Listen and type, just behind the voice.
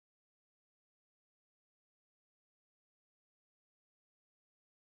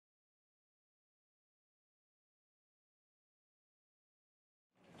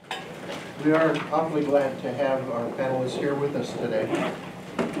We are awfully glad to have our panelists here with us today.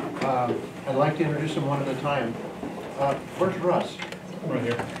 I'd like to introduce them one at a time. Where's Russ? Right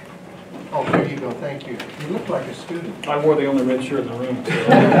here. Oh, there you go, thank you. You look like a student. I wore the only red shirt in the room, so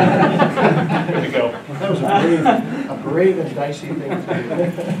good to go. That was a brave and dicey thing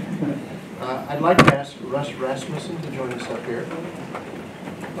to do. I'd like to ask Russ Rasmussen to join us up here.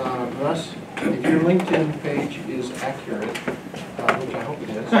 Russ, if your LinkedIn page is accurate, which I hope it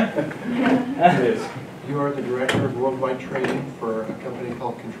is. It is. You are the Director of Worldwide Training for a company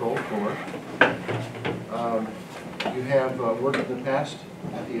called Control 4. You have worked in the past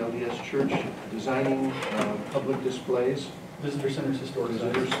at the LDS Church designing public displays. Visitor Centers, Historic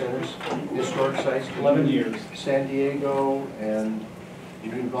Visitor Sites. Centers, historic sites. 11 years. San Diego, and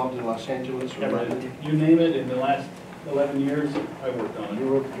you've been involved in Los Angeles or London. You name it, in the last 11 years, I worked on it. You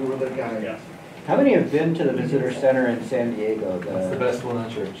were the guy. Yeah. How many have been to the Visitor Center in San Diego? That's the best one on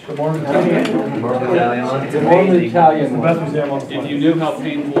church. The Mormon How many? The Mormon Italian one. The Mormon Italian one. best museum on the planet. If you knew how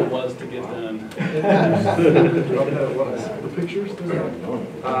painful it was to get done. The pictures?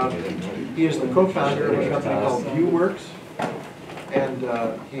 He is the co-founder of a company called ViewWorks, and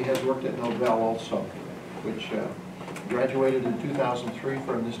he has worked at Nobel also, which graduated in 2003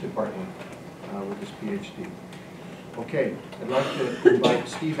 from this department with his PhD. Okay, I'd like to invite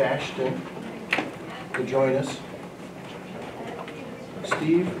Steve Ashton to join us.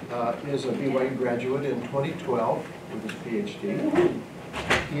 Steve is a BYU graduate in 2012 with his PhD.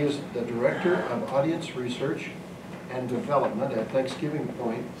 He is the Director of Audience Research and Development at Thanksgiving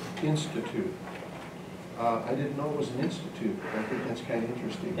Point Institute. I didn't know it was an institute. I think that's kind of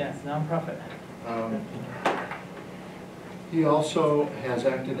interesting. Yeah, it's a nonprofit. He also has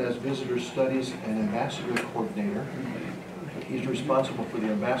acted as Visitor Studies and Ambassador Coordinator. He's responsible for the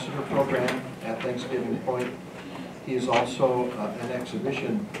Ambassador Program at Thanksgiving Point. He is also an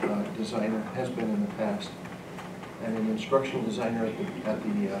exhibition designer, has been in the past, and an instructional designer at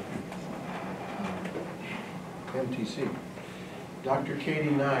the MTC. Dr. Katy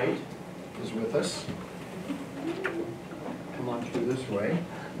Knight is with us. Come on through this way.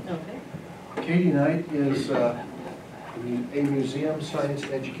 Okay. Katy Knight is a museum science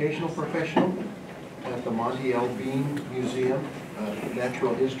educational professional at the Monty L. Bean Museum,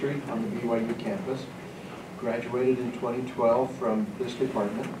 Natural History on the BYU campus. Graduated in 2012 from this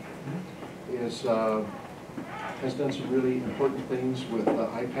department. Has done some really important things with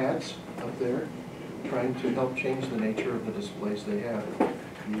iPads up there, trying to help change the nature of the displays they have,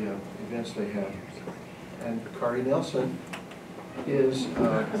 the events they have. And Kari Nelson is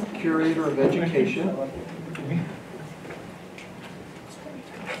Curator of Education.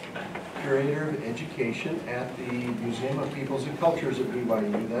 Curator of Education at the Museum of Peoples and Cultures at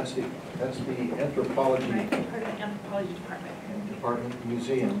BYU. That's the anthropology. Right, part of the anthropology department.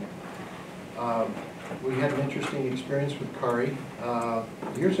 Museum. We had an interesting experience with Kari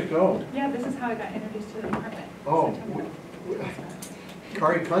years ago. Yeah, this is how I got introduced to the department. Oh,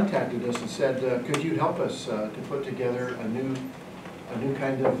 Kari contacted us and said, could you help us to put together a new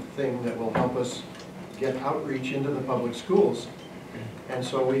kind of thing that will help us get outreach into the public schools. And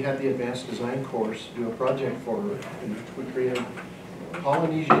so we had the advanced design course do a project for her, and we created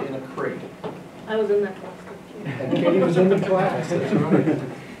Polynesia in a crate. I was in that class. And Katy was in the class, that's right.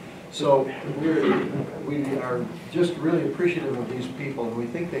 So we are just really appreciative of these people, and we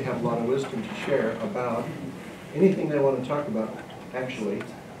think they have a lot of wisdom to share about anything they want to talk about, actually.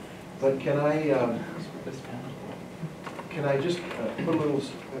 But can I just put a little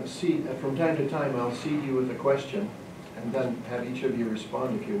seed, from time to time I'll seed you with a question, and then have each of you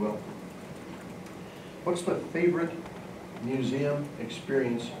respond, if you will. What's the favorite museum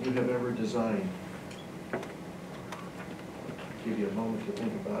experience you have ever designed? Give you a moment to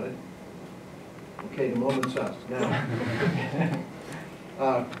think about it. Okay, the moment's up.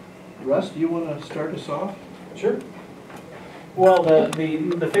 Now, Russ, do you want to start us off? Sure. Well, the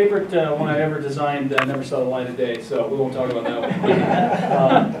favorite one I ever designed never saw the light of day, so we won't talk about that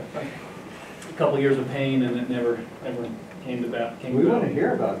one. A couple years of pain, and it never came to that. We want to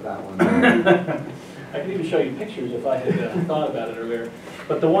hear about that one. I could even show you pictures if I had thought about it earlier.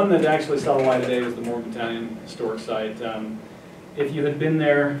 But the one that actually saw the light of day was the Mormon Italian Historic Site. If you had been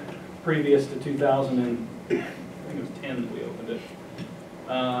there previous to 2000, and I think it was 10 that we opened it,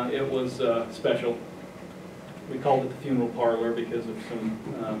 it was special. We called it the funeral parlor because of some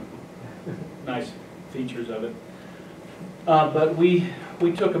nice features of it. But we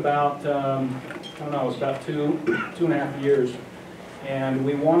took about, I don't know, it was about two and a half years, and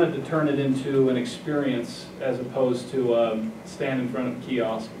we wanted to turn it into an experience as opposed to stand in front of a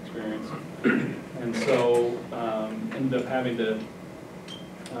kiosk experience. And so ended up having to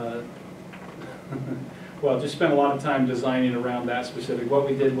Well, just spent a lot of time designing around that specific. What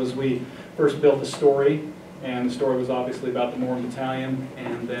we did was we first built a story, and the story was obviously about the Mormon Battalion,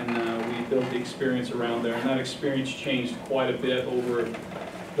 and then we built the experience around there, and that experience changed quite a bit over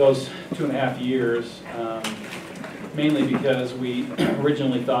those 2.5 years, mainly because we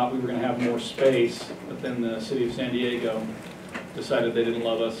originally thought we were going to have more space, but then the city of San Diego decided they didn't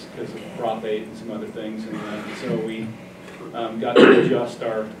love us because of Prop 8 and some other things, and so we got to adjust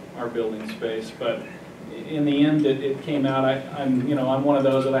our building space. But in the end, it came out. I'm one of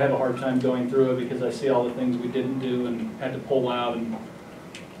those that I have a hard time going through it because I see all the things we didn't do and had to pull out and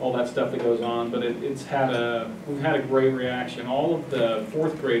all that stuff that goes on. But we've had a great reaction. All of the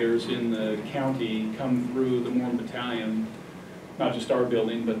 4th graders in the county come through the Mormon Battalion, not just our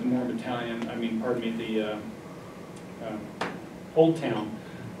building, but the Mormon Battalion. The Old Town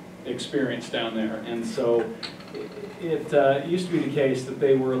experience down there, and so it used to be the case that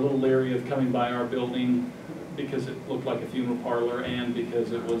they were a little leery of coming by our building because it looked like a funeral parlor and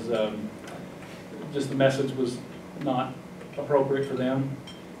because it was just the message was not appropriate for them.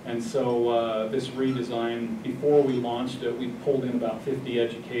 And so this redesign, before we launched it, we pulled in about 50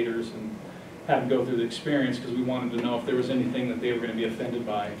 educators and had them go through the experience because we wanted to know if there was anything that they were going to be offended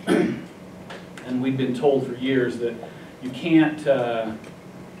by. And we'd been told for years that you can't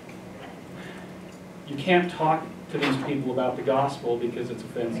talk to these people about the gospel because it's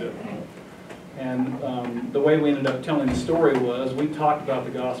offensive. And the way we ended up telling the story was we talked about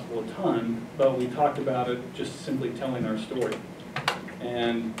the gospel a ton, but we talked about it just simply telling our story.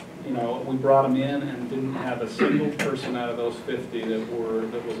 And we brought them in and didn't have a single person out of those 50 that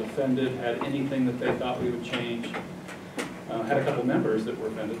was offended, had anything that they thought we would change. Had a couple members that were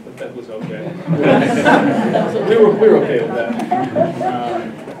offended, but that was okay. So we were okay with that.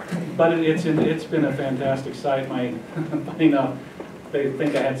 But it's been a fantastic site. Funny enough, they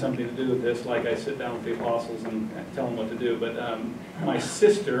think I had something to do with this, like I sit down with the apostles and tell them what to do. But my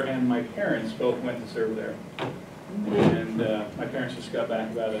sister and my parents both went to serve there. And my parents just got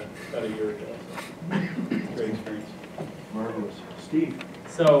back about a year ago. So great experience. Marvelous. Steve?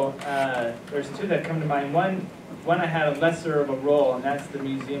 So there's 2 that come to mind. One I had a lesser of a role, and that's the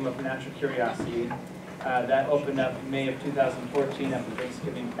Museum of Natural Curiosity. That opened up in May of 2014 at the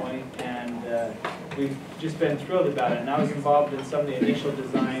Thanksgiving Point, and we've just been thrilled about it. And I was involved in some of the initial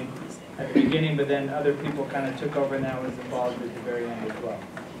design at the beginning, but then other people kind of took over, and I was involved at the very end as well.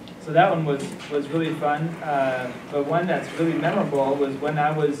 So that one was really fun. But one that's really memorable was when I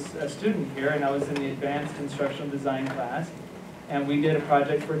was a student here, and I was in the Advanced Instructional Design class, and we did a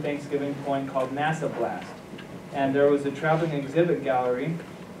project for Thanksgiving Point called NASA Blast. And there was a traveling exhibit gallery,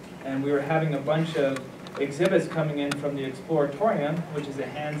 and we were having a bunch of exhibits coming in from the Exploratorium, which is a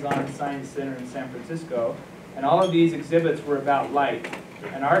hands-on science center in San Francisco. And all of these exhibits were about light.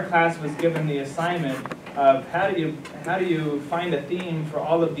 And our class was given the assignment of how do you find a theme for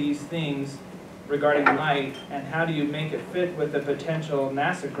all of these things regarding light, and how do you make it fit with the potential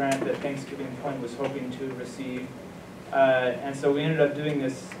NASA grant that Thanksgiving Point was hoping to receive. And so we ended up doing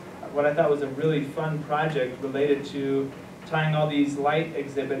this, what I thought was a really fun project related to tying all these light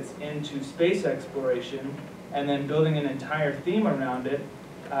exhibits into space exploration and then building an entire theme around it,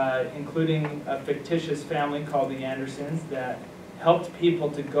 including a fictitious family called the Andersons that helped people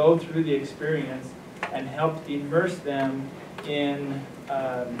to go through the experience and helped immerse them in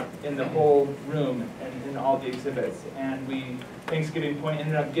the whole room and in all the exhibits. And Thanksgiving Point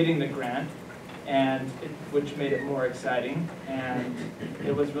ended up getting the grant, which made it more exciting, and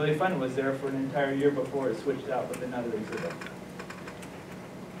it was really fun. It was there for an entire year before it switched out with another exhibit.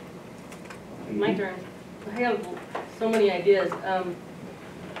 My turn. I have so many ideas.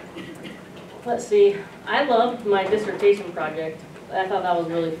 Let's see. I loved my dissertation project. I thought that was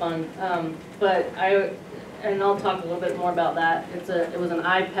really fun. And I'll talk a little bit more about that. It was an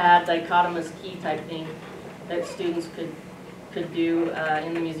iPad dichotomous key type thing that students could do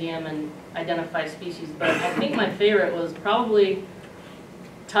in the museum and identify species. But I think my favorite was probably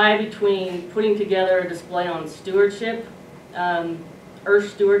tie between putting together a display on stewardship,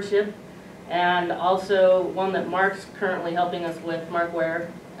 Earth stewardship, and also one that Mark's currently helping us with, Mark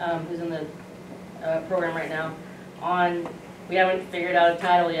Ware, who's in the program right now, we haven't figured out a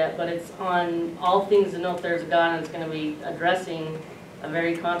title yet, but it's on all things to know if there's a God, and it's going to be addressing a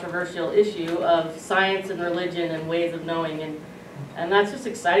very controversial issue of science and religion and ways of knowing, and that's just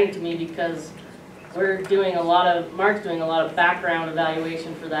exciting to me because Mark's doing a lot of background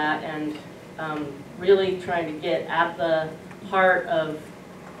evaluation for that, and really trying to get at the heart of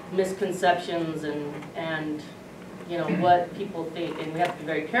misconceptions and what people think, and we have to be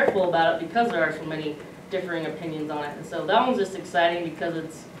very careful about it because there are so many differing opinions on it. And so that one's just exciting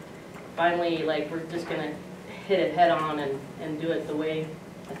because finally, like, we're just gonna hit it head on and do it the way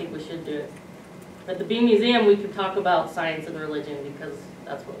I think we should do it. At the Bee Museum, we could talk about science and religion because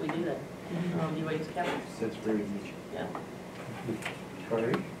that's what we do there. BYU's campus. That's very neat. Yeah.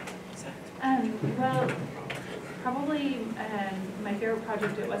 Kari? Well, probably my favorite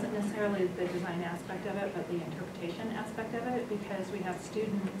project, it wasn't necessarily the design aspect of it, but the interpretation aspect of it, because we have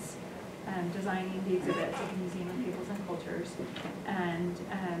students designing the exhibits at the Museum of Peoples and Cultures. And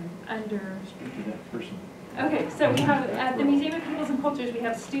under... Speak to that person. Okay, so we have, at the Museum of Peoples and Cultures, we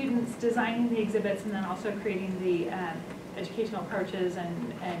have students designing the exhibits and then also creating the educational approaches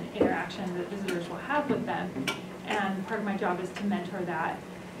and interaction that visitors will have with them. And part of my job is to mentor that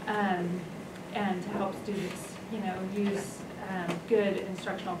and to help students, use good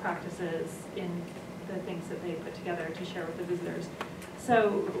instructional practices in the things that they put together to share with the visitors.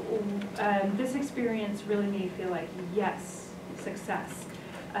 So this experience really made me feel like, yes, success.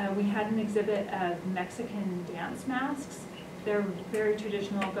 We had an exhibit of Mexican dance masks. They're very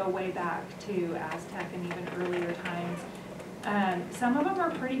traditional, go way back to Aztec and even earlier times. Some of them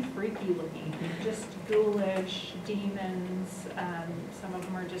are pretty freaky looking, just ghoulish, demons. Some of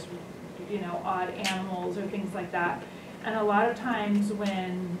them are just, odd animals or things like that. And a lot of times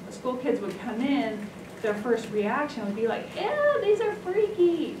when school kids would come in, their first reaction would be like, ew, these are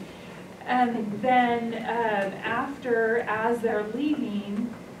freaky. And then as they're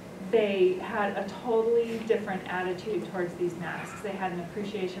leaving, they had a totally different attitude towards these masks. They had an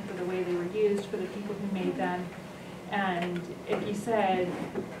appreciation for the way they were used, for the people who made them. And if you said,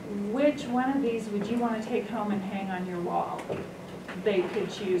 which one of these would you want to take home and hang on your wall? They could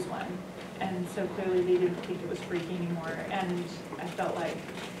choose one. And so clearly they didn't think it was freaky anymore. And I felt like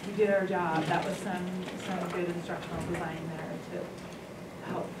we did our job. That was some good instructional design there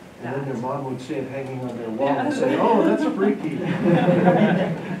to help. And then their mom would see it hanging on their wall and say, oh, that's freaky.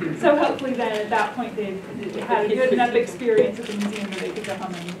 So hopefully then at that point they had a good enough experience at the museum that they could go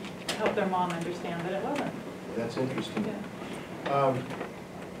home and help their mom understand that it wasn't. That's interesting. Yeah.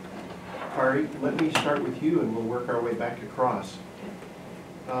 Kari, let me start with you and we'll work our way back across.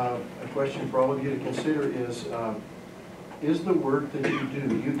 A question for all of you to consider is the work that you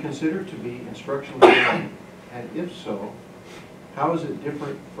do consider to be instructional design? And if so, how is it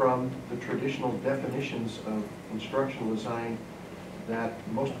different from the traditional definitions of instructional design that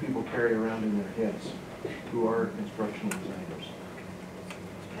most people carry around in their heads who are instructional designers?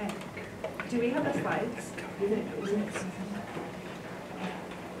 Okay. Do we have the slides?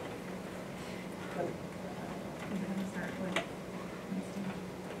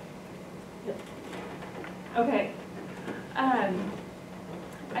 Okay.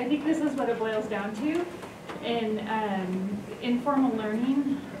 I think this is what it boils down to. In informal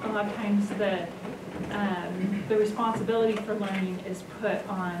learning, a lot of times the responsibility for learning is put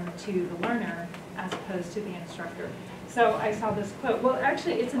on to the learner as opposed to the instructor. So I saw this quote. Well,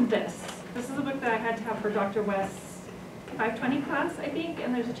 actually, it's in this. This is a book that I had to have for Dr. West's 520 class, I think,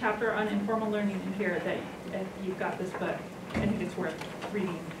 and there's a chapter on informal learning in here that if you've got this book, I think it's worth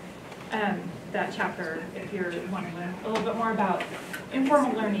reading. That chapter if you want to learn a little bit more about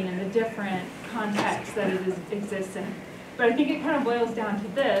informal learning and the different contexts that it exists in. But I think it kind of boils down to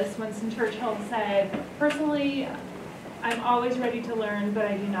this. Winston Churchill said, personally, I'm always ready to learn, but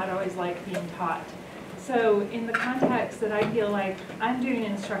I do not always like being taught. So in the context that I feel like I'm doing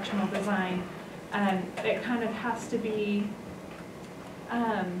instructional design, it kind of has to be,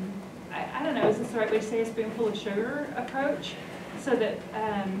 I don't know, is this the right way to say a spoonful of sugar approach? So that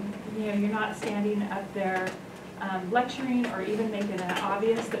you're not standing up there lecturing or even making it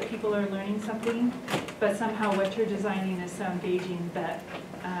obvious that people are learning something, but somehow what you're designing is so engaging that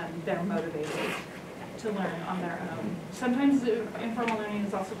they're motivated to learn on their own. Sometimes informal learning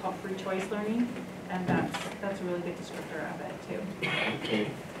is also called free choice learning, and that's a really good descriptor of it too.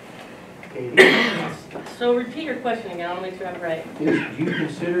 Okay. Katy? So repeat your question again, I'll make sure I'm right. Do you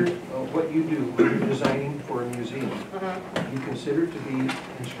consider what you do when you're designing for a museum, you consider to be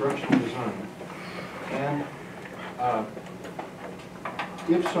instructional design? And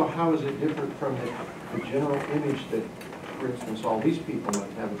if so, how is it different from the general image that, for instance, all these people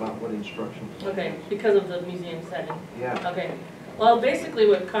might have about what instruction is? Okay, because of the museum setting. Yeah. Okay, well, basically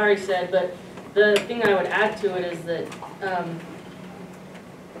what Kari said, but the thing I would add to it is that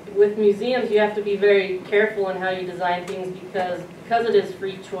with museums, you have to be very careful in how you design things because it is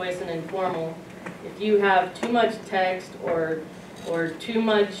free choice and informal. If you have too much text or too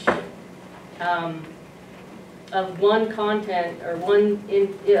much of one content or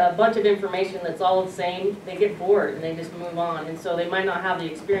a bunch of information that's all the same, they get bored and they just move on, and so they might not have the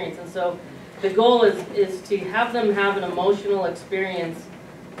experience. And so the goal is to have them have an emotional experience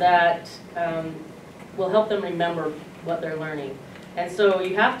that will help them remember what they're learning. And so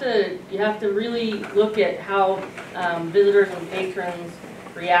you have to really look at how visitors and patrons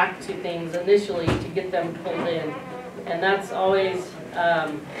react to things initially to get them pulled in. And that's always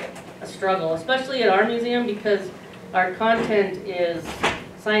a struggle, especially at our museum, because our content is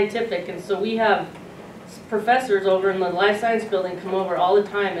scientific, and so we have professors over in the life science building come over all the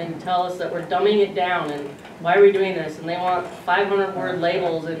time and tell us that we're dumbing it down and why are we doing this, and they want 500-word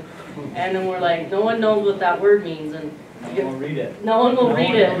labels, and then we're like, no one knows what that word means, and No one will read it. no one will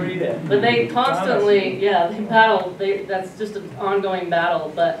read No one will it. read it. But they constantly, yeah, they battle. That's just an ongoing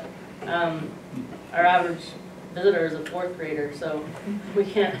battle. But our average visitor is a 4th grader, so we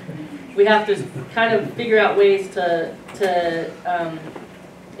have to kind of figure out ways to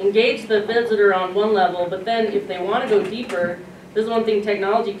engage the visitor on one level. But then if they want to go deeper, this is one thing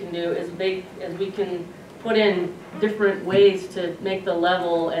technology can do is we can put in different ways to make the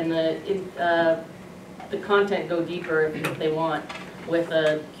level and the content go deeper if they want, with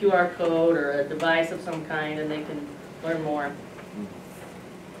a QR code or a device of some kind, and they can learn more.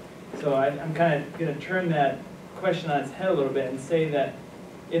 So I'm kind of going to turn that question on its head a little bit and say that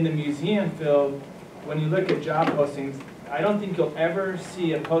in the museum field, when you look at job postings, I don't think you'll ever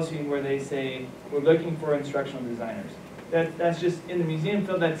see a posting where they say, we're looking for instructional designers. That's just, in the museum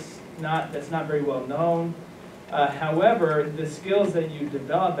field, that's not very well known. However, the skills that you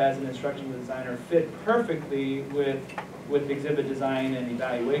develop as an instructional designer fit perfectly with exhibit design and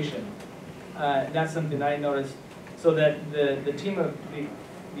evaluation. That's something I noticed. So that the team of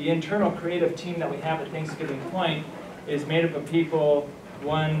the internal creative team that we have at Thanksgiving Point is made up of people.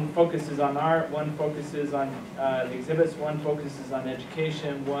 One focuses on art, one focuses on the exhibits, one focuses on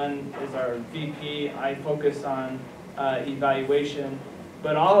education, one is our VP, I focus on evaluation.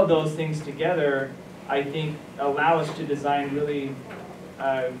 But all of those things together, I think, allow us to design really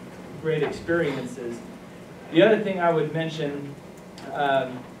great experiences. The other thing I would mention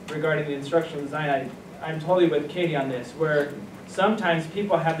regarding the instructional design, I'm totally with Katie on this, where sometimes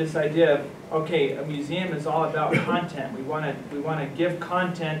people have this idea of, okay, a museum is all about content. We want to give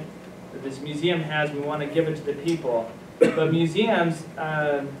content that this museum has, we want to give it to the people. But museums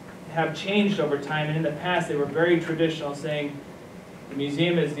have changed over time, and in the past they were very traditional, saying the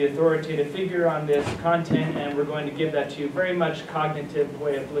museum is the authoritative figure on this content and we're going to give that to you. Very much cognitive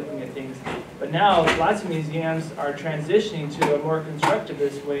way of looking at things. But now lots of museums are transitioning to a more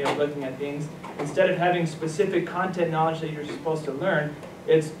constructivist way of looking at things. Instead of having specific content knowledge that you're supposed to learn,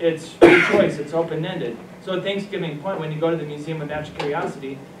 it's free choice, it's open-ended. So at Thanksgiving Point, when you go to the Museum of Natural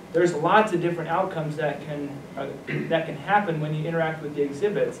Curiosity, there's lots of different outcomes that can happen when you interact with the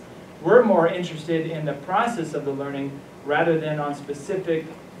exhibits. We're more interested in the process of the learning rather than on specific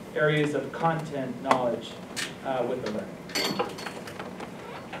areas of content knowledge with the learning.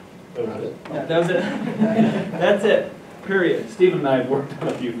 That was it. Yeah, that was it. That's it. Period. Stephen and I have worked on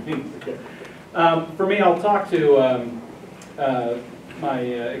a few things. For me, I'll talk to my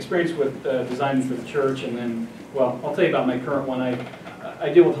experience with designing for the church, and then, well, I'll tell you about my current one. I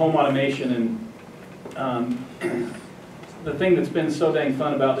deal with home automation, and the thing that's been so dang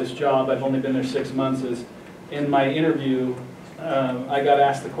fun about this job, I've only been there 6 months, is in my interview, I got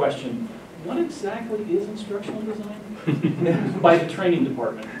asked the question, what exactly is instructional design? By the training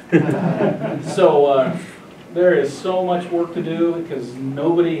department. So there is so much work to do because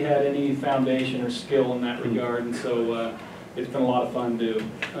nobody had any foundation or skill in that regard, and so it's been a lot of fun to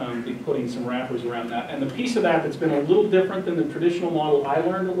be putting some wrappers around that. And the piece of that that's been a little different than the traditional model I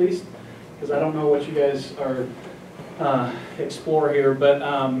learned, at least, because I don't know what you guys are explore here, but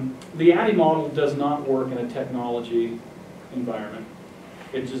the ADDIE model does not work in a technology environment.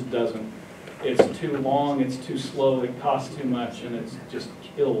 It just doesn't. It's too long, it's too slow, it costs too much, and it just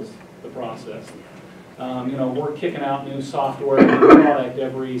kills the process. You know, we're kicking out new software and new product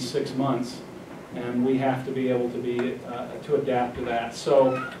every 6 months, and we have to be able to be to adapt to that.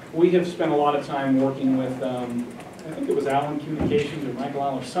 So we have spent a lot of time working with, I think it was Allen Communications or Michael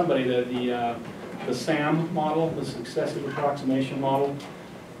Allen or somebody, the SAM model, the successive approximation model,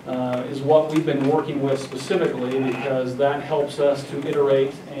 is what we've been working with specifically because that helps us to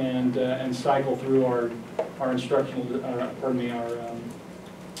iterate and cycle through our instructional, our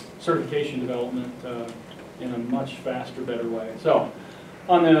certification development in a much faster, better way. So,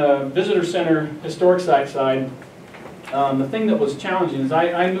 on the visitor center historic site side, the thing that was challenging is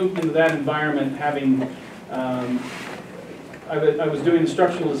I moved into that environment having I was doing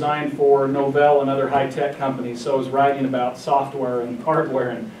instructional design for Novell and other high-tech companies, so I was writing about software and hardware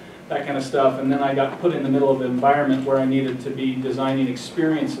and that kind of stuff, and then I got put in the middle of an environment where I needed to be designing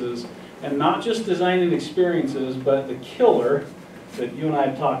experiences, and not just designing experiences, but the killer that you and I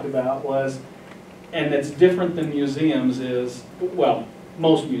have talked about was, and that's different than museums is, well,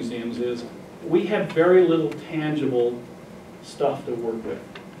 most museums is, we have very little tangible stuff to work with.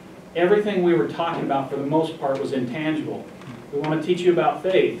 Everything we were talking about for the most part was intangible. We want to teach you about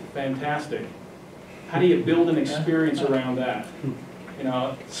faith, fantastic. How do you build an experience around that? You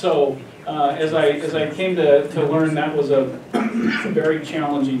know, so as I came to learn, that was a very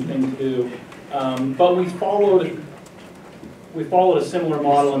challenging thing to do. But we followed a similar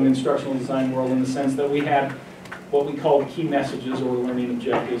model in the instructional design world in the sense that we had what we called key messages or learning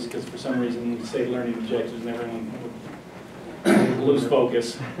objectives, because for some reason we say learning objectives and everyone would lose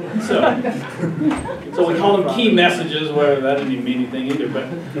focus. So we call them key messages, where that didn't even mean anything either. But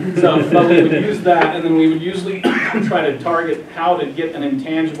we would use that, and then we would usually try to target how to get an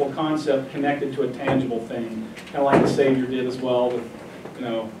intangible concept connected to a tangible thing, kind of like the Savior did as well with, you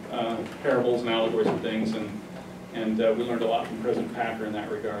know, parables and allegories and things, and we learned a lot from President Packer in that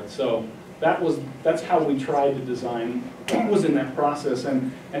regard. So that's how we tried to design what was in that process,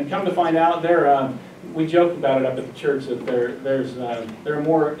 and come to find out we joked about it up at the church that there are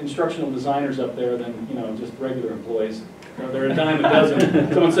more instructional designers up there than, you know, just regular employees. You know, they're a dime a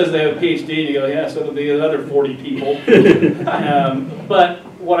dozen. Someone says they have a PhD, and you go, yeah, so do the other 40 people. But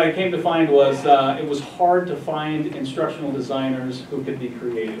what I came to find was it was hard to find instructional designers who could be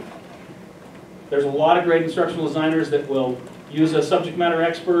creative. There's a lot of great instructional designers that will use a subject matter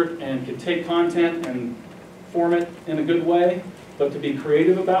expert and could take content and form it in a good way. But to be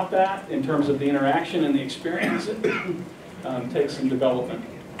creative about that in terms of the interaction and the experience, it takes some development.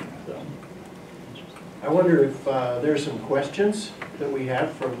 So. I wonder if there's some questions that we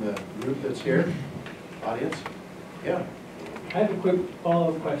have from the group that's here, audience. Yeah. I have a quick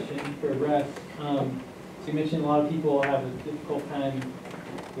follow-up question for Russ. So you mentioned a lot of people have a difficult time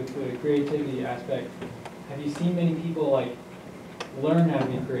with the creativity aspect. Have you seen many people like learn how to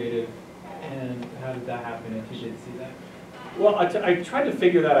be creative, and how did that happen if you did see that? Well, I tried to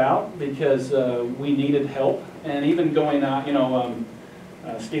figure that out because we needed help, and even going out, you know,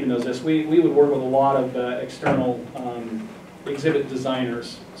 Stephen knows this, we would work with a lot of external exhibit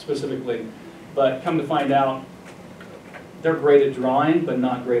designers specifically, but come to find out, they're great at drawing, but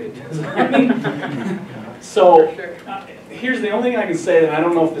not great at designing. So here's the only thing I can say, and I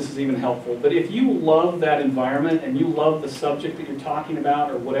don't know if this is even helpful, but if you love that environment and you love the subject that you're talking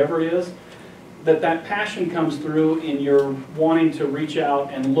about or whatever it is, that passion comes through in your wanting to reach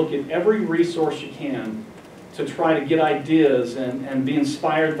out and look at every resource you can to try to get ideas and be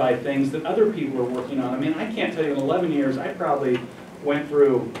inspired by things that other people are working on. I mean, I can't tell you, in 11 years, I probably went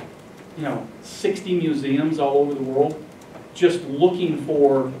through, you know, 60 museums all over the world, just looking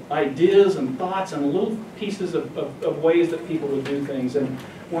for ideas and thoughts and little pieces of ways that people would do things. And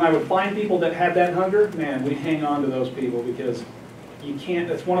when I would find people that had that hunger, man, we'd hang on to those people, because you can't,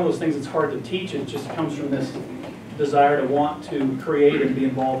 it's one of those things that's hard to teach. It just comes from this desire to want to create and be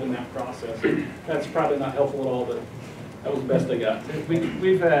involved in that process. That's probably not helpful at all, but that was the best I got.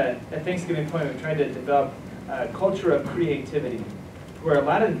 We've at Thanksgiving Point, we've tried to develop a culture of creativity, where a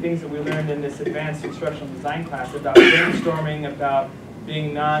lot of the things that we learned in this advanced instructional design class about brainstorming, about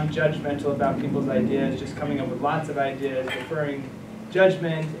being non-judgmental about people's ideas, just coming up with lots of ideas, deferring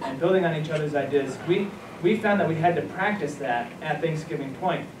judgment, and building on each other's ideas, we found that we had to practice that at Thanksgiving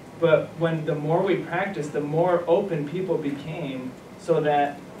Point. But the more we practiced, the more open people became, so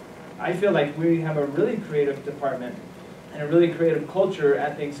that I feel like we have a really creative department and a really creative culture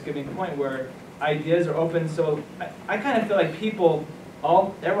at Thanksgiving Point, where ideas are open. So I kind of feel like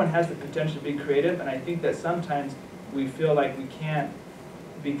everyone has the potential to be creative, and I think that sometimes we feel like we can't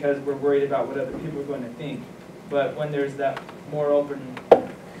because we're worried about what other people are going to think. But when there's that more open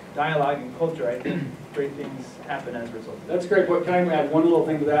dialogue and culture, I think great things happen as a result. That's great. Can I add one little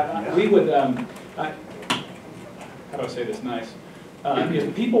thing to that? Yeah. We would, how do I say this nice?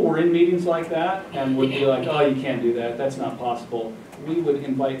 If people were in meetings like that and would be like, oh, you can't do that, that's not possible, we would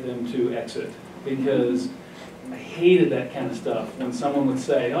invite them to exit, because I hated that kind of stuff when someone would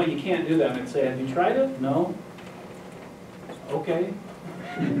say, oh, you can't do that. And I'd say, have you tried it? No. Okay.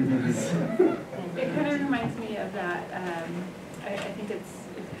 It kind of reminds me of that, I think it's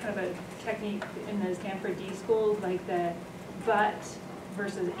kind of a technique in the Stanford D school, like the but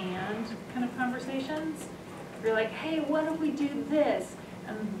versus and kind of conversations. You're like, hey, what if we do this?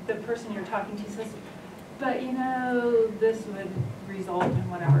 And the person you're talking to says, but you know, this would result in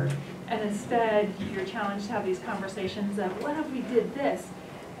whatever. And instead, you're challenged to have these conversations of, what if we did this?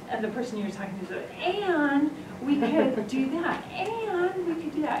 And the person you're talking to says, and we could do that, and we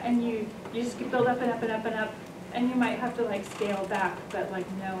could do that. And you just build up and up and up and up. And you might have to like scale back, but like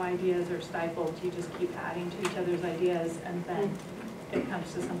no ideas are stifled. You just keep adding to each other's ideas, and then it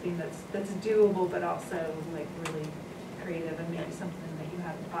comes to something that's doable, but also like really creative and maybe something that you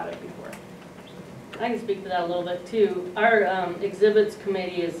haven't thought of before. I can speak to that a little bit too. Our exhibits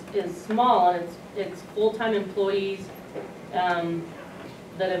committee is small, and it's full-time employees that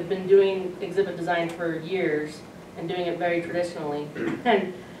have been doing exhibit design for years and doing it very traditionally.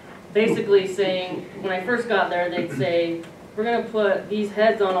 And basically saying, when I first got there, they'd say, we're gonna put these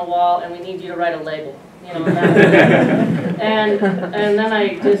heads on a wall and we need you to write a label. You know, and then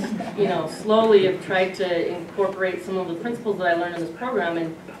I just, you know, slowly have tried to incorporate some of the principles that I learned in this program.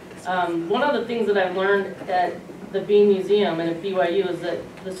 And one of the things that I've learned at the Bean Museum and at BYU is that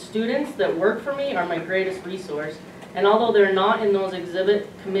the students that work for me are my greatest resource. And although they're not in those exhibit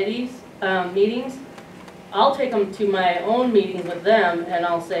committees meetings, I'll take them to my own meetings with them and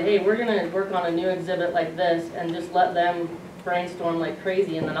I'll say, hey, we're gonna work on a new exhibit like this, and just let them brainstorm like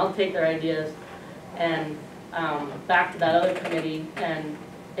crazy, and then I'll take their ideas and back to that other committee, and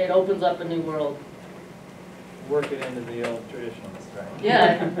it opens up a new world. Work it into the old traditionals, right?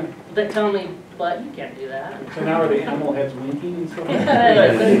 Yeah, they tell me, but you can't do that. So now are the animal heads winking and stuff?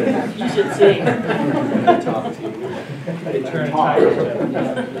 You should see. They turn tires.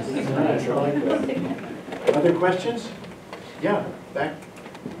 Other questions? Yeah, back.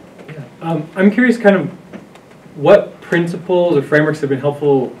 I'm curious kind of what principles or frameworks have been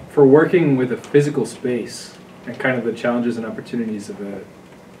helpful for working with a physical space and kind of the challenges and opportunities of a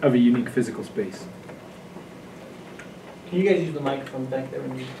unique physical space. Can you guys use the microphone back there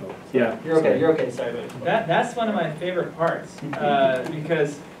when you? Yeah. You're okay, sorry about it. That's one of my favorite parts,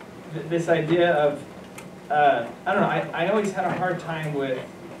 because this idea of, I don't know, I always had a hard time with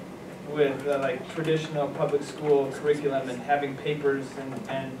like traditional public school curriculum and having papers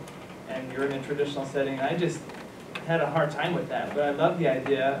and you're in a traditional setting. I just had a hard time with that, but I love the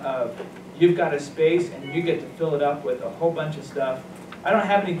idea of you've got a space and you get to fill it up with a whole bunch of stuff. I don't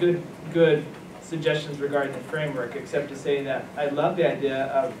have any good suggestions regarding the framework, except to say that I love the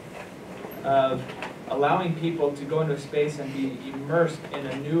idea of allowing people to go into a space and be immersed in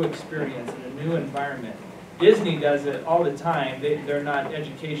a new experience, in a new environment. Disney does it all the time. They're not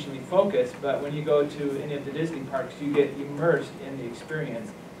educationally focused, but when you go to any of the Disney parks, you get immersed in the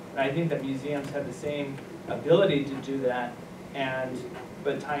experience. And I think that museums have the same ability to do that,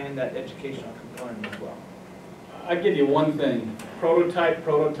 but tie in that educational component as well. I give you one thing: prototype,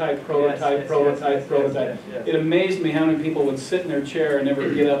 prototype, prototype, Yes, prototype, yes, prototype. yes. It amazed me how many people would sit in their chair and never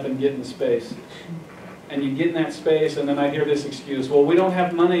get up and get in space. And you get in that space, and then I hear this excuse: well, we don't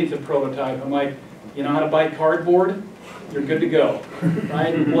have money to prototype. I'm like, you know how to buy cardboard? You're good to go,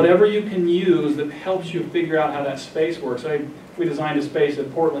 right? Whatever you can use that helps you figure out how that space works. We designed a space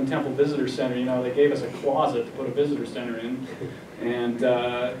at Portland Temple Visitor Center. You know, they gave us a closet to put a visitor center in. And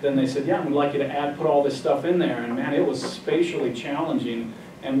then they said, yeah, we'd like you to put all this stuff in there. And man, it was spatially challenging.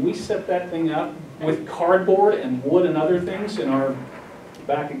 And we set that thing up with cardboard and wood and other things in our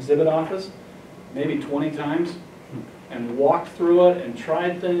back exhibit office, maybe 20 times, and walked through it and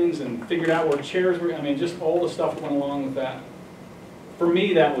tried things and figured out where chairs were. I mean, just all the stuff that went along with that. For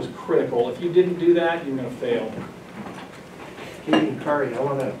me, that was critical. If you didn't do that, you were going to fail. Katy and Kari, I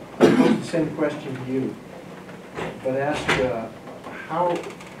want to pose the same question to you, but ask how,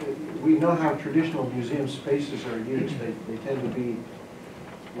 we know how traditional museum spaces are used. They tend to be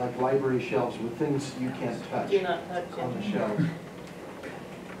like library shelves with things you can't touch Do not touch on the it. shelves.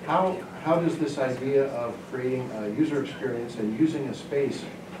 How does this idea of creating a user experience and using a space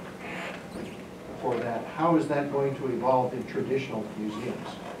for that, how is that going to evolve in traditional museums?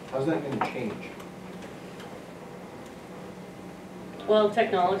 How's that going to change? Well,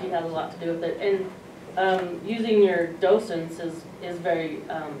 technology has a lot to do with it, and using your docents is very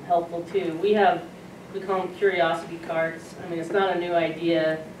helpful too. We call them curiosity carts. I mean, it's not a new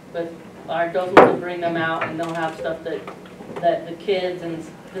idea, but our docents will bring them out and they'll have stuff that the kids and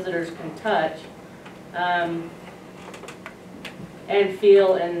visitors can touch and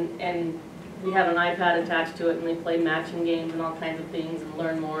feel, and we have an iPad attached to it, and they play matching games and all kinds of things and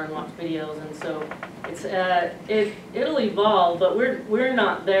learn more and watch videos, and so it's it'll evolve, but we're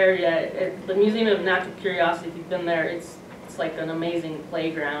not there yet. At the Museum of Natural Curiosity, if you've been there, it's like an amazing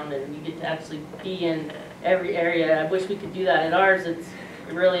playground, and you get to actually be in every area. I wish we could do that at ours. It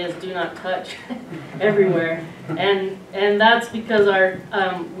really is do not touch everywhere, and that's because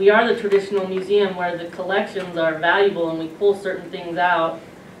we are the traditional museum where the collections are valuable and we pull certain things out,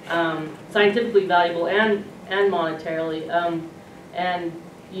 scientifically valuable and monetarily, and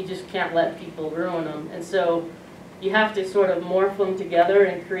you just can't let people ruin them. And so you have to sort of morph them together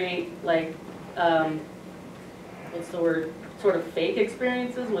and create, like, what's the word, sort of fake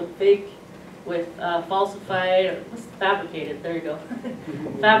experiences with fake with falsified, or what's fabricated, there you go,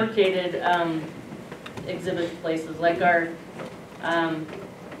 fabricated exhibit places, like our, I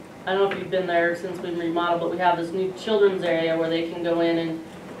don't know if you've been there since we've remodeled, but we have this new children's area where they can go in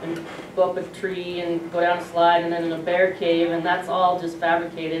and go up a tree and go down a slide, and then in a bear cave, and that's all just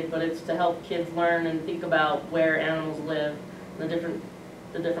fabricated, but it's to help kids learn and think about where animals live, the different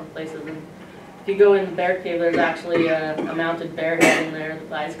places. And if you go in the bear cave, there's actually a mounted bear head in there.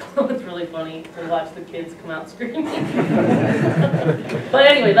 The eyes glow. It's really funny to watch the kids come out screaming. But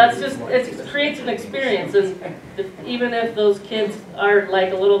anyway, that's just, it creates an experience, and even if those kids are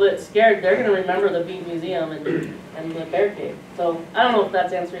like a little bit scared, they're going to remember the Bean Museum and the bear cave. So I don't know if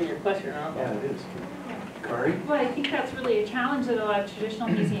that's answering your question or not. Yeah, it is. Kari? Well, I think that's really a challenge that a lot of traditional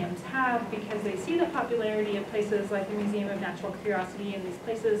museums have, because they see the popularity of places like the Museum of Natural Curiosity and these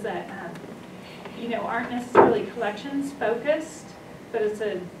places that you know, aren't necessarily collections focused, but it's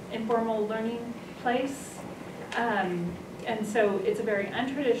an informal learning place. And so it's a very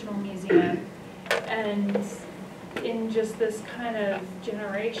untraditional museum. And in just this kind of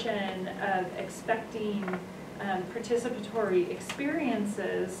generation of expecting participatory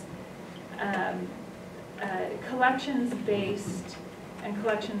experiences, collections-based and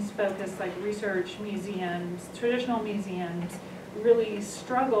collections-focused, like research museums, traditional museums, really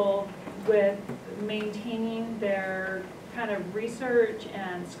struggle with maintaining their kind of research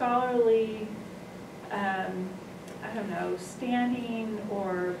and scholarly, I don't know, standing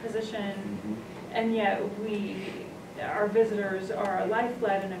or position, and yet our visitors are our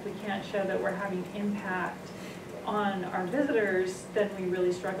lifeblood, and if we can't show that we're having impact on our visitors, then we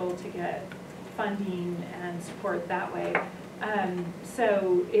really struggle to get funding and support that way.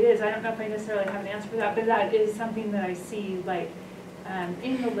 So it is, I don't know if I necessarily have an answer for that, but that is something that I see, like,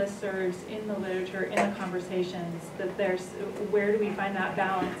 in the listservs, in the literature, in the conversations, that there's, where do we find that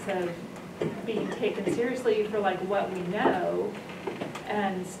balance of being taken seriously for like what we know,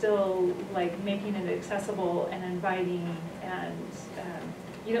 and still like making it accessible and inviting, and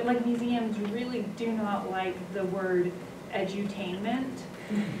you know, like museums really do not like the word edutainment,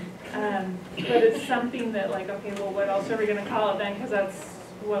 but it's something that like, okay, well, what else are we going to call it then, because that's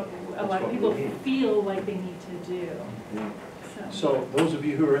what a lot of people feel like they need to do. Yeah. So those of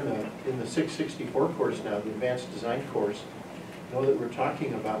you who are in the 664 course now, the advanced design course, know that we're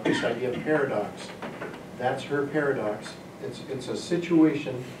talking about this idea of paradox. That's her paradox. It's a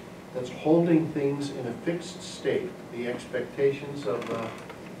situation that's holding things in a fixed state, the expectations of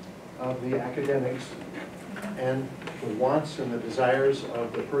the academics and the wants and the desires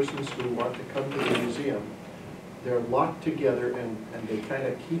of the persons who want to come to the museum. They're locked together, and they kind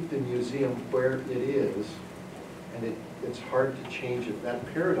of keep the museum where it is, and it's hard to change it. That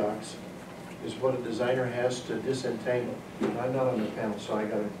paradox is what a designer has to disentangle. I'm not on the panel, so I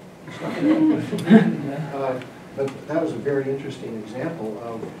got to stop it. But that was a very interesting example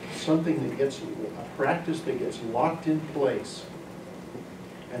of something that gets, a practice that gets locked in place.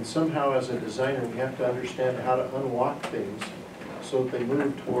 And somehow as a designer, we have to understand how to unlock things so that they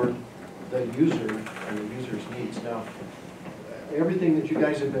move toward the user and the user's needs. Now, everything that you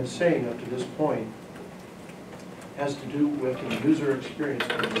guys have been saying up to this point has to do with the user experience,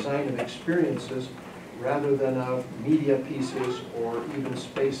 the design of experiences, rather than of media pieces or even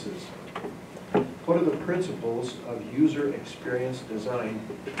spaces. What are the principles of user experience design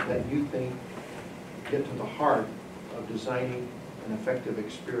that you think get to the heart of designing an effective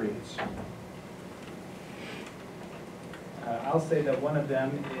experience? I'll say that one of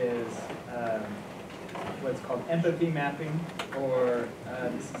them is what's called empathy mapping, or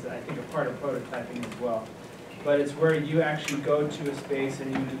this is, I think, a part of prototyping as well. But it's where you actually go to a space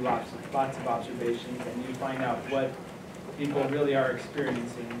and you do lots of observations, and you find out what people really are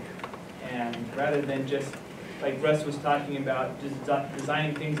experiencing. And rather than just, like Russ was talking about, just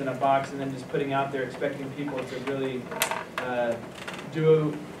designing things in a box and then just putting out there expecting people to really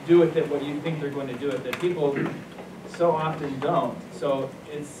do with it what you think they're going to do with it. People so often don't. So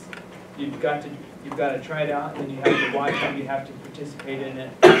it's, you've got to try it out, and then you have to watch it, you have to participate in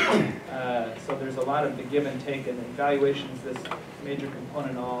it. So there's a lot of the give and take, and evaluation is this major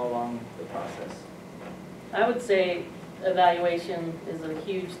component all along the process. I would say evaluation is a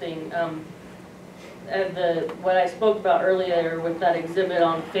huge thing. What I spoke about earlier with that exhibit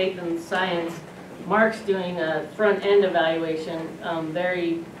on faith and science, Mark's doing a front-end evaluation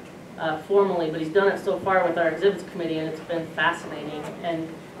very formally, but he's done it so far with our exhibits committee, and it's been fascinating. And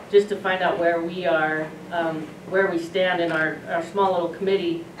just to find out where we are, where we stand in our small little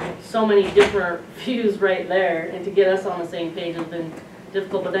committee, so many different views right there, and to get us on the same page has been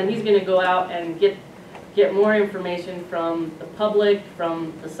difficult. But then he's going to go out and get get more information from the public,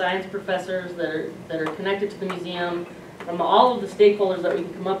 from the science professors that are connected to the museum, from all of the stakeholders that we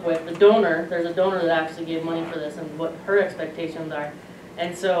can come up with. The donor, there's a donor that actually gave money for this and what her expectations are.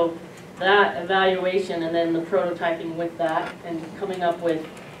 And so that evaluation and then the prototyping with that and coming up with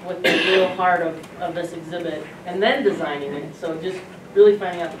the real heart of this exhibit and then designing it. So just really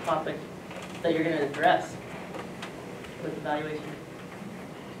finding out the topic that you're going to address with evaluation.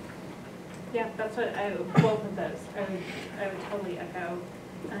 Yeah, that's what both of those, I would totally echo.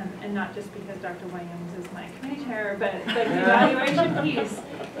 And not just because Dr. Williams is my committee chair, but the evaluation piece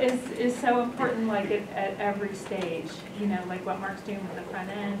is so important, like at every stage. You know, like what Mark's doing with the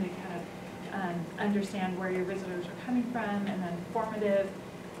front end, to kind of understand where your visitors are coming from, and then formative,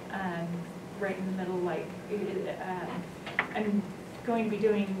 right in the middle. Like I'm going to be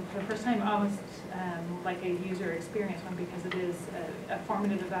doing for the first time almost like a user experience one, because it is a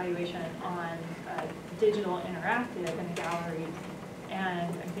formative evaluation on digital interactive in a gallery.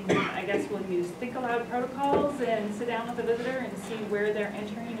 And I'm thinking, I guess we'll use think aloud protocols and sit down with the visitor and see where they're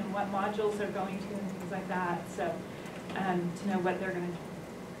entering and what modules they're going to and things like that. So to know what they're going to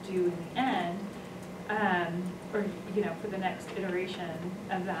do in the end, or you know, for the next iteration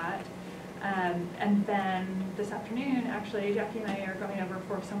of that. And then this afternoon, actually, Jackie and I are going over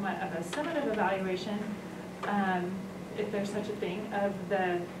for somewhat of a summative evaluation, if there's such a thing, of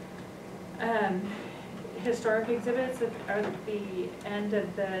the historic exhibits that are at the end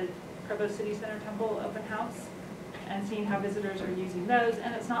of the Provo City Center Temple open house, and seeing how visitors are using those.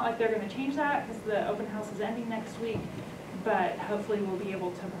 And it's not like they're going to change that because the open house is ending next week, but hopefully we'll be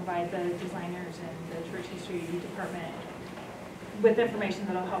able to provide the designers and the church history department with information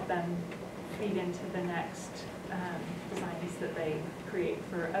that'll help them feed into the next designs that they create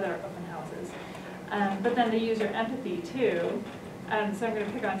for other open houses. But then the user empathy too. So I'm going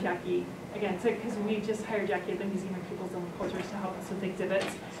to pick on Jackie again, because we just hired Jackie at the Museum of Peoples and Cultures to help us with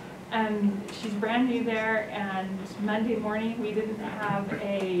exhibits. And she's brand new there, and Monday morning we didn't have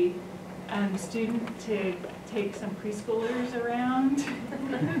a student to take some preschoolers around.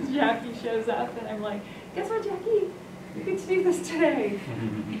 Jackie shows up and I'm like, guess what, Jackie? You get to do this today.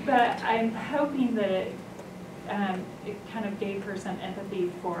 But I'm hoping that it kind of gave her some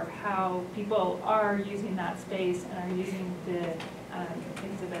empathy for how people are using that space and are using the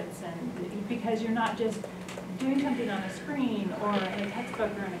exhibits, and because you're not just doing something on a screen or in a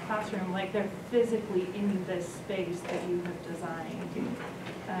textbook or in a classroom, like they're physically in this space that you have designed.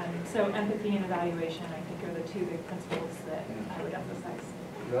 So empathy and evaluation, I think, are the two big principles that I would emphasize.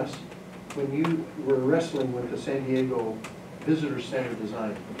 Russ, when you were wrestling with the San Diego Visitor Center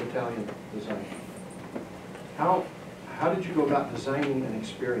design, the battalion design, how did you go about designing an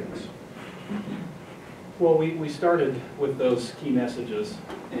experience? Well, we started with those key messages,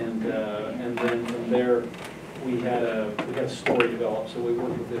 and then from there we had a story developed. So we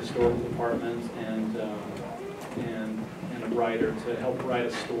worked with the historical department and a writer to help write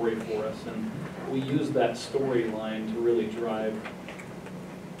a story for us, and we used that storyline to really drive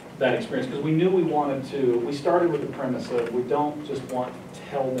that experience, because we knew we wanted to. We started with the premise of we don't just want to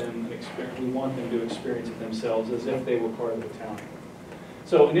tell them an experience, we want them to experience it themselves as if they were part of the battalion.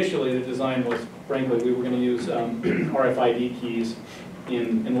 So initially the design was, frankly, we were going to use RFID keys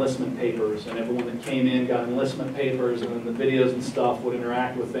in enlistment papers, and everyone that came in got enlistment papers, and then the videos and stuff would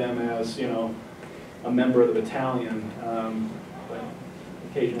interact with them as, you know, a member of the battalion. But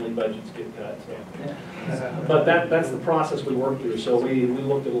occasionally budgets get cut. So. But that's the process we worked through. So we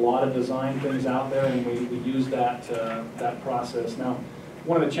looked at a lot of design things out there, and we used that process. Now,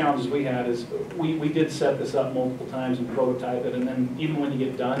 one of the challenges we had is we did set this up multiple times and prototype it, and then even when you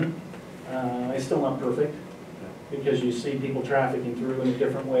get done, it's still not perfect, because you see people trafficking through in a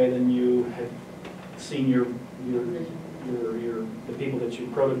different way than you had seen the people that you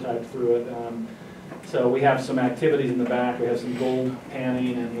prototyped through it. So we have some activities in the back. We have some gold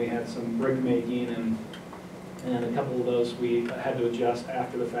panning, and we had some brick making, and a couple of those we had to adjust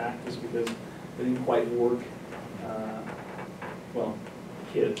after the fact just because they didn't quite work. Well,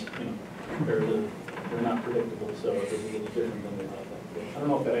 kids, you know, they're not predictable, so it was a little different than we thought. I don't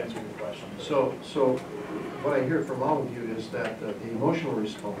know if that answers your question. So what I hear from all of you is that the emotional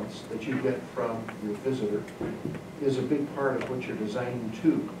response that you get from your visitor is a big part of what you're designing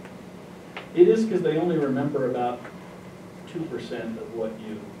too. It is, because they only remember about 2% of what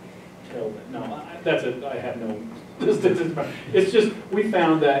you tell them. No, I have no statistics. It's just, we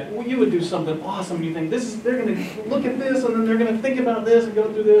found that you would do something awesome, you think, they're going to look at this, and then they're going to think about this and go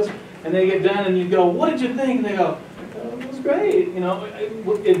through this, and they get done, and you go, what did you think? And they go, it was great, you know,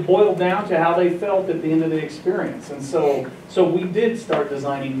 it boiled down to how they felt at the end of the experience. And so we did start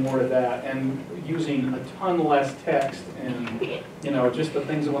designing more of that and using a ton less text and, you know, just the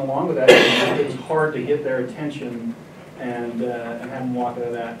things that went along with that. It was hard to get their attention and have them walk out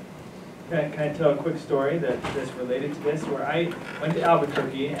of that. Can I tell a quick story that's related to this? Where I went to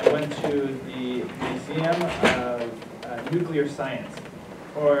Albuquerque and went to the Museum of Nuclear Science,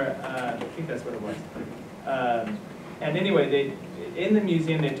 or I think that's what it was. And anyway, in the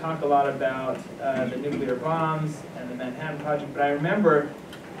museum they talk a lot about the nuclear bombs and the Manhattan Project, but I remember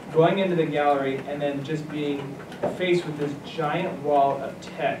going into the gallery and then just being faced with this giant wall of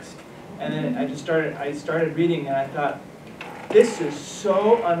text. And then I started reading and I thought, this is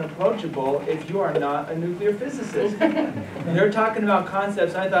so unapproachable if you are not a nuclear physicist. And they're talking about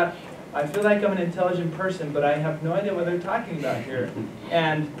concepts, and I thought, I feel like I'm an intelligent person, but I have no idea what they're talking about here.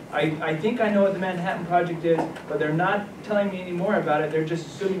 And I think I know what the Manhattan Project is, but they're not telling me any more about it. They're just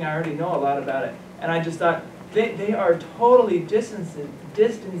assuming I already know a lot about it. And I just thought, they are totally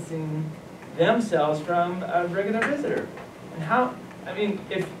distancing themselves from a regular visitor. And how, I mean,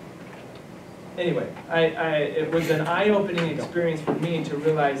 anyway, it was an eye-opening experience for me to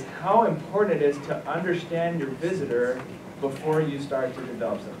realize how important it is to understand your visitor before you start to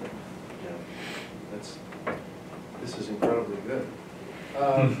develop something. This is incredibly good.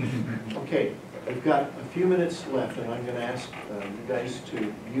 Okay, we've got a few minutes left, and I'm going to ask you guys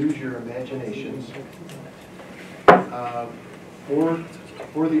to use your imaginations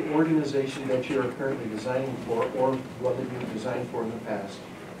for the organization that you are currently designing for, or what have you designed for in the past.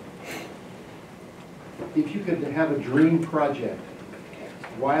 If you could have a dream project,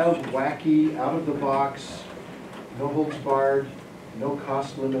 wild, wacky, out of the box, no holds barred, no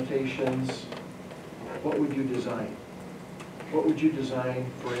cost limitations, what would you design? What would you design,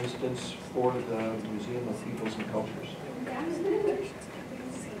 for instance, for the Museum of Peoples and Cultures?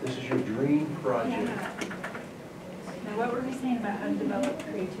 This is your dream project. Yeah. Now, what were we saying about how to develop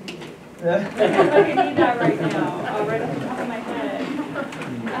creativity? I feel like I need that right now, right off the top of my head.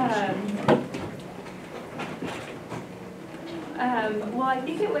 Well, I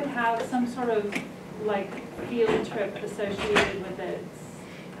think it would have some sort of like field trip associated with it.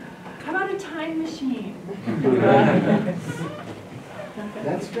 How about a time machine?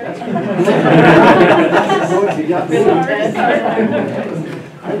 That's good.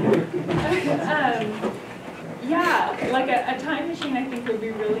 Yeah, like a time machine I think would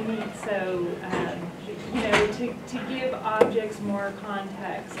be really neat. So, you know, to give objects more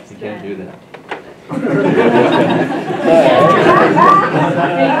context. You can't do that.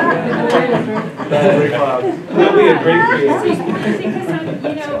 That'd be a great creativity. Because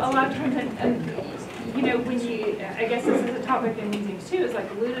you know, a lot of times, you know, when I guess this is a topic in museums too, is like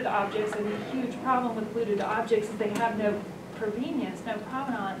looted objects, and the huge problem with looted objects is they have no provenience, no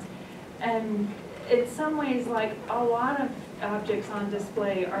provenance. And in some ways, like a lot of objects on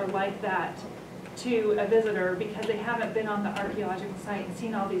display are like that to a visitor because they haven't been on the archaeological site and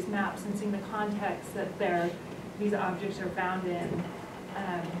seen all these maps and seen the context that these objects are found in.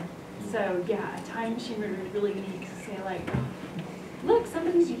 So yeah, a time machine would be really neat to say like, look,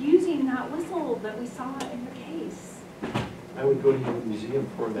 somebody's using that whistle that we saw in the case. I would go to your museum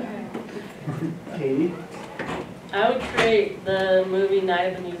for that. Yeah. Katie? I would create the movie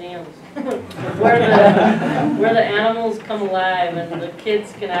Night of the Museums, where the animals come alive and the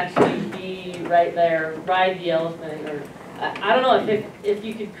kids can actually be right there, ride the elephant, or I don't know if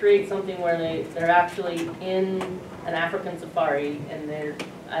you could create something where they're actually in an African safari and they're,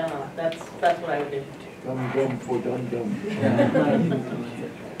 I don't know, that's what I would do. Dum for dum.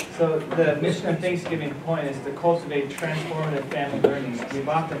 So the mission of Thanksgiving Point is to cultivate transformative family learning. We've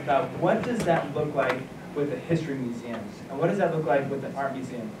often thought, what does that look like with a history museum? And what does that look like with an art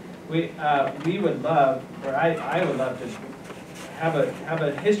museum? We would love, or I would love to have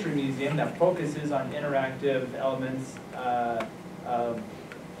a history museum that focuses on interactive elements,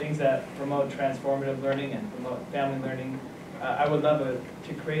 things that promote transformative learning and promote family learning. I would love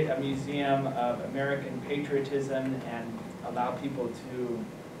to create a museum of American patriotism and allow people to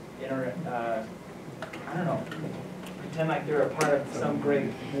I don't know, pretend like they're a part of some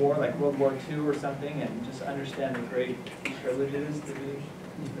great war, like World War II or something, and just understand the great privilege it is to be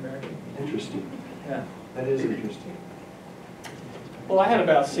American. Interesting. Yeah. That is interesting. Well, I had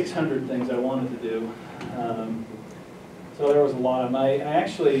about 600 things I wanted to do. So there was a lot of them. I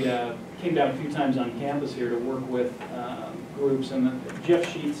actually came down a few times on campus here to work with groups, and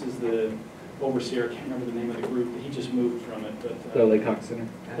Jeff Sheets is the overseer. I can't remember the name of the group. He just moved from it. But The Laycock Center.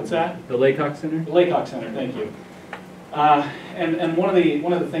 what's that? The Laycock Center? The Laycock Center, thank you. And one of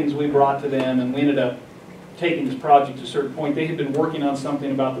the things we brought to them, and we ended up taking this project to a certain point. They had been working on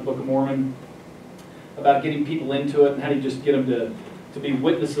something about the Book of Mormon, about getting people into it, and how do you just get them to be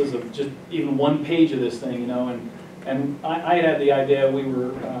witnesses of just even one page of this thing, you know. And I had the idea, we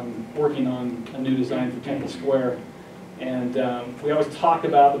were working on a new design for Temple Square, and we always talk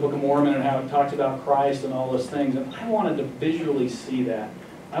about the Book of Mormon and how it talks about Christ and all those things, and I wanted to visually see that.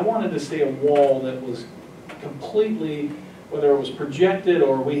 I wanted to see a wall that was completely, whether it was projected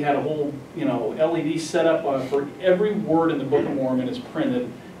or we had a whole, you know, LED set up for every word in the Book of Mormon is printed,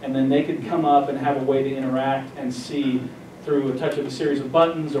 and then they could come up and have a way to interact and see through a touch of a series of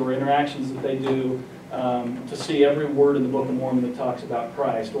buttons or interactions that they do to see every word in the Book of Mormon that talks about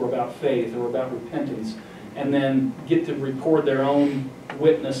Christ or about faith or about repentance, and then get to record their own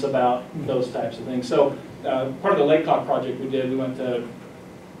witness about those types of things. So part of the Lake Talk project we did, we went to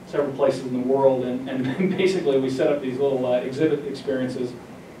several places in the world, and basically we set up these little exhibit experiences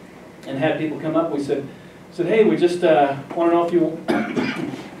and had people come up. We said, hey, we just want to know if you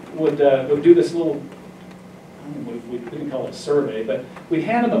would do this little, we didn't call it a survey, but we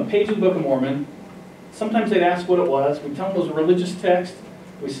hand them a page of the Book of Mormon. Sometimes they'd ask what it was. We'd tell them it was a religious text.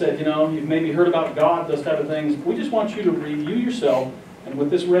 We said, you know, you've maybe heard about God, those type of things. We just want you to review yourself, and with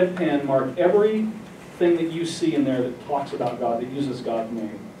this red pen, mark everything that you see in there that talks about God, that uses God's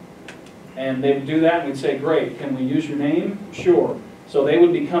name. And they would do that, and we'd say, great, can we use your name? Sure. So they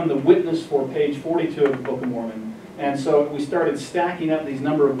would become the witness for page 42 of the Book of Mormon. And so we started stacking up these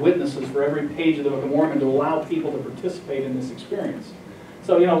number of witnesses for every page of the Book of Mormon to allow people to participate in this experience.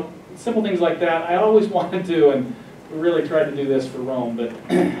 So, you know, simple things like that. I always wanted to, and we really tried to do this for Rome, but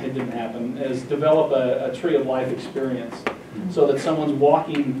it didn't happen, is develop a tree of life experience so that someone's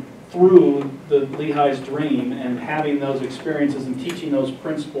walking through the Lehi's dream and having those experiences and teaching those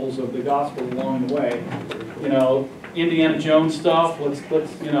principles of the gospel along the way. You know, Indiana Jones stuff, let's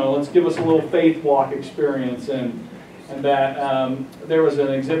give us a little faith walk experience, and that there was an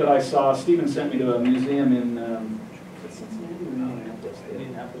exhibit I saw. Stephen sent me to a museum in Cincinnati or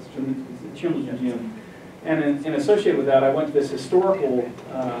Indianapolis, Children's Museum. And associated with that, I went to this historical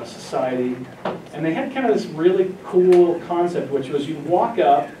society, and they had kind of this really cool concept, which was you'd walk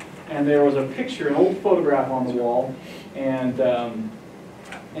up, and there was a picture, an old photograph on the wall, and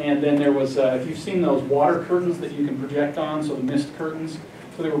then there was, if you've seen those water curtains that you can project on, so the mist curtains,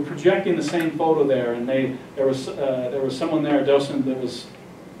 so they were projecting the same photo there, and there was someone there, a docent, that was,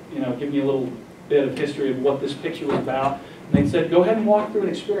 you know, giving you a little bit of history of what this picture was about. And they said, go ahead and walk through an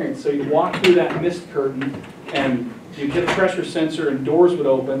experience. So you walk through that mist curtain, and you'd get a pressure sensor, and doors would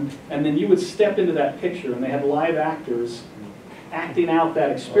open, and then you would step into that picture, and they had live actors acting out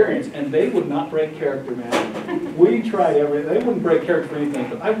that experience, and they would not break character, man. We tried everything. They wouldn't break character for anything,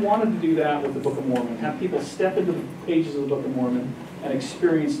 but I wanted to do that with the Book of Mormon, have people step into the pages of the Book of Mormon and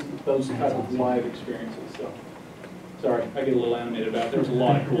experience those type of live experiences. So, sorry, I get a little animated about it. There was a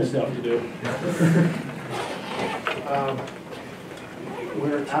lot of cool stuff to do.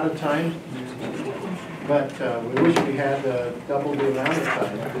 We're out of time, but we wish we had double the amount of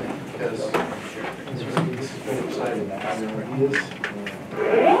time, because this has been exciting. Your ideas,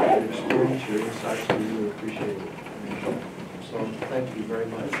 your experience, your insights, we really appreciate it. So thank you very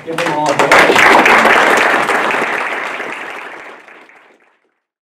much. Give them all a